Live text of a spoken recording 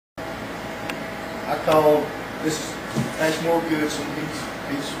I called, this is Ashmore Goodson,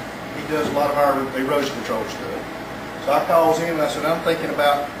 he does a lot of our erosion control stuff. So I calls him and I said, I'm thinking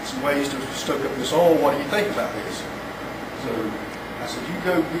about some ways to stoke up this oil, what do you think about this? So I said, you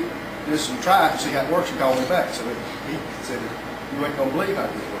go get this and try it and see how it works and call me back. So he said, you ain't gonna believe how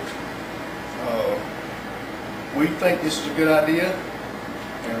this works. We think this is a good idea,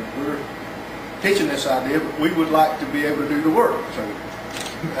 and we're teaching this idea, but we would like to be able to do the work. So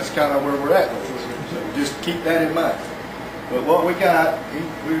that's kind of where we're at with this. So just keep that in mind. But what we got,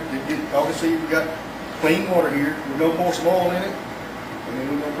 obviously we got clean water here. We're going to pour some oil in it, and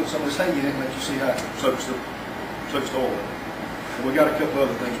then we're going to put some of this hay in it and let you see how it soaks the oil in. And we got a couple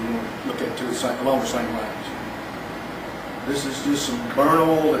other things we want to look at too, along the same lines. This is just some burn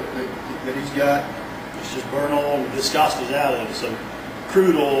oil that he's got. It's just burn oil with viscosity out of it. So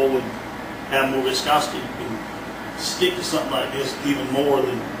crude oil would have more viscosity and stick to something like this even more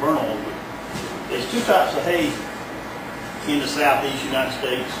than burn oil would. There's two types of hay in the southeast United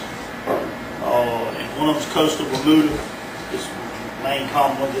States. And one of them is coastal Bermuda. This is the main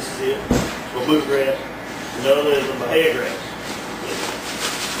common one. This is it. Bermuda grass. And the other is the Bahia grass. I'll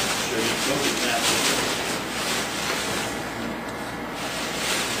show you some of it now.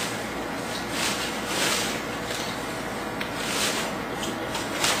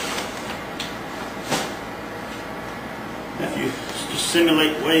 If you just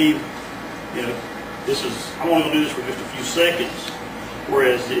simulate wave, you know, I'm only going to do this for just a few seconds,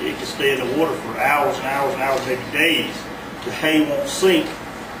 whereas it can stay in the water for hours and hours and hours, maybe days. The hay won't sink,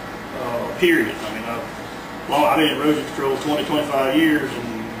 period. I mean, I've been in erosion control 20, 25 years,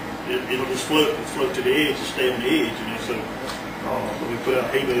 and it'll just float to the edge and stay on the edge. You know, so we put out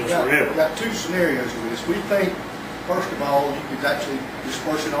hay bales forever. We've got two scenarios with this. We think, first of all, you could actually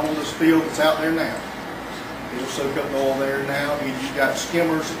disperse it on this field that's out there now. It'll soak up the oil there now. You've got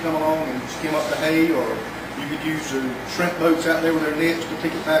skimmers that come along and skim up the hay, or you could use the shrimp boats out there with their nets to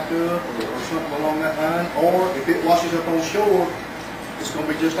pick it back up, or something along that line. Or if it washes up on shore, it's going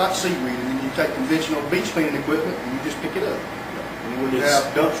to be just like seaweed, and then you take conventional beach cleaning equipment and you just pick it up. And we would have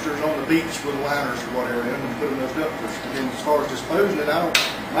dumpsters on the beach with liners or whatever in them and put in those dumpsters. And then as far as disposing it,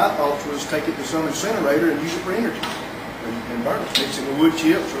 my thoughts was take it to some incinerator and use it for energy, and burn it, mix it with wood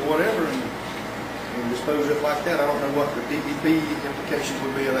chips or whatever, and dispose of it like that. I don't know what the DEP implications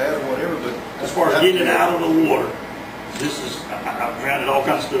would be of that or whatever, but as far as getting it out of the water, I've grounded all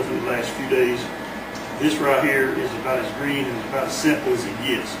kinds of stuff in the last few days. This right here is about as green and about as simple as it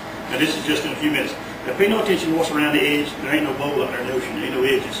gets. Now this is just in a few minutes. Now pay no attention to what's around the edge. There ain't no bowl out there in the ocean. There ain't no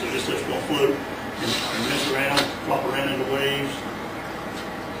edges, so this stuff's gonna float and mess around, flop around in the waves.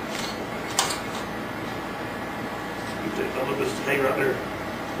 You take a little bit of hay right there.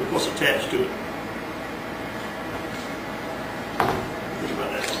 Look what's attached to it.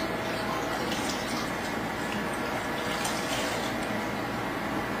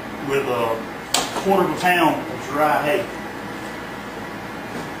 With a quarter of a pound of dry hay.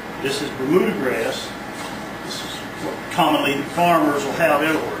 This is Bermuda grass. This is what commonly farmers will have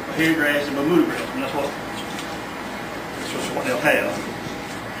everywhere. Bahia grass and Bermuda grass. And that's what they'll have.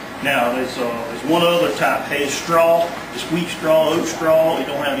 Now there's one other type, hay straw. It's wheat straw, oat straw. It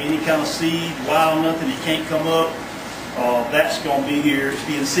don't have any kind of seed, wild nothing. It can't come up. That's going to be here. It's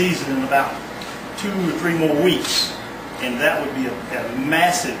being seasoned in about 2 or 3 more weeks, and that would be a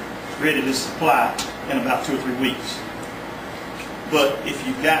massive ready to supply in about 2 or 3 weeks. But if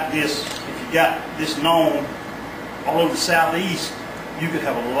you've got this known all over the southeast, you could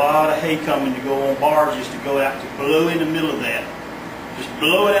have a lot of hay coming to go on barges to go out to blow in the middle of that. Just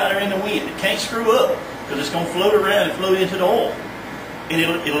blow it out there in the wind. It can't screw up because it's going to float around and float into the oil, and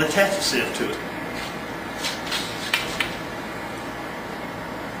it'll attach itself to it.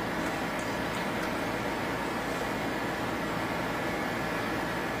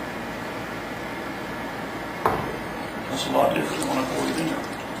 That's a lot different than when I poured it in there.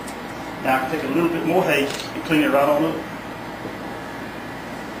 Now I can take a little bit more hay and clean it right on up.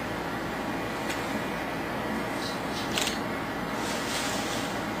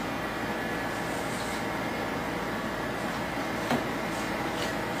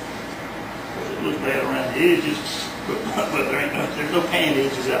 It looks bad around the edges, but there's no pan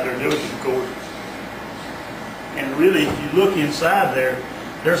edges out there in the ocean, of course. And really, if you look inside there,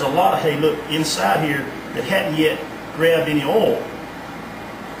 there's a lot of hay, look, inside here that hadn't yet grabbed any oil.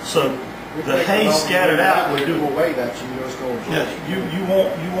 So the hay scattered out will do more weight at you, it's going to you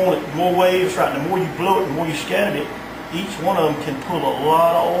want it more waves, right? The more you blow it, the more you scatter it, each one of them can pull a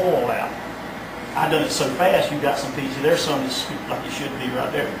lot of oil out. I done it so fast, you got some pieces. There's some that's scooped like it should be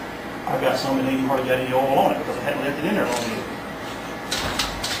right there. I got some that ain't hardly got any oil on it because I hadn't left it in there long enough.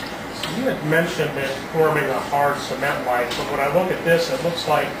 You had mentioned it forming a hard cement like, but when I look at this, it looks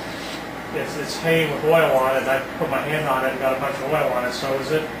like it's hay with oil on it, and I put my hand on it and got a bunch of oil on it. So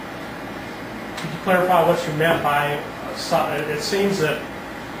is it, could you clarify what you meant by, it seems that,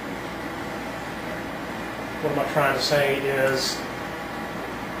 what am I trying to say is,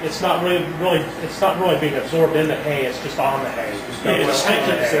 it's not really being absorbed in the hay, it's just on the hay. Yeah, it's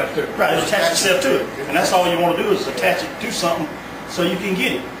attaching itself to it. Right, it attaches itself to it. And that's all you want to do is attach it to something so you can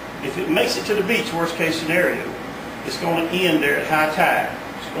get it. If it makes it to the beach, worst case scenario, it's going to end there at high tide.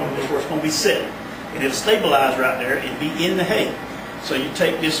 It's going to be where it's going to be set. And it'll stabilize right there and be in the hay. So you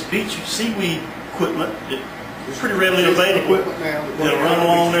take this beach seaweed equipment, it's pretty readily available. They'll run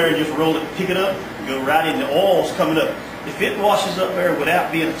along there and just roll it, pick it up, go right in. The oil's coming up. If it washes up there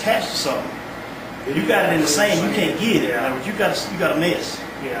without being attached to something, you got it in the sand, you can't get it. In other words, you got a mess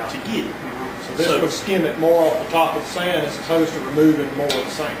to get it. So this would skim it more off the top of the sand as opposed to removing more of the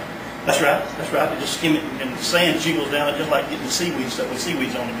sand. That's right. That's right. They just skim it, and the sand jiggles down it just like getting the seaweed stuff with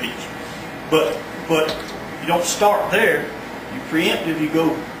seaweeds on the beach. But you don't start there. You preemptive. You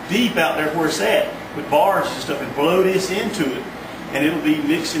go deep out there where it's at with barges and stuff, and blow this into it, and it'll be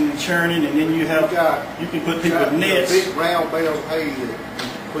mixing and churning, and then you can put people with nets. Big round bales of hay that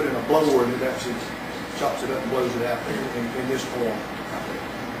you put in a blower, and it actually chops it up and blows it out there in this form.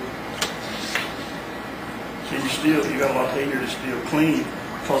 So you got a lot of hay here that's still clean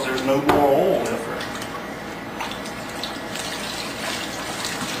because there's no more oil left there.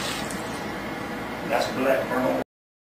 That's black burn oil.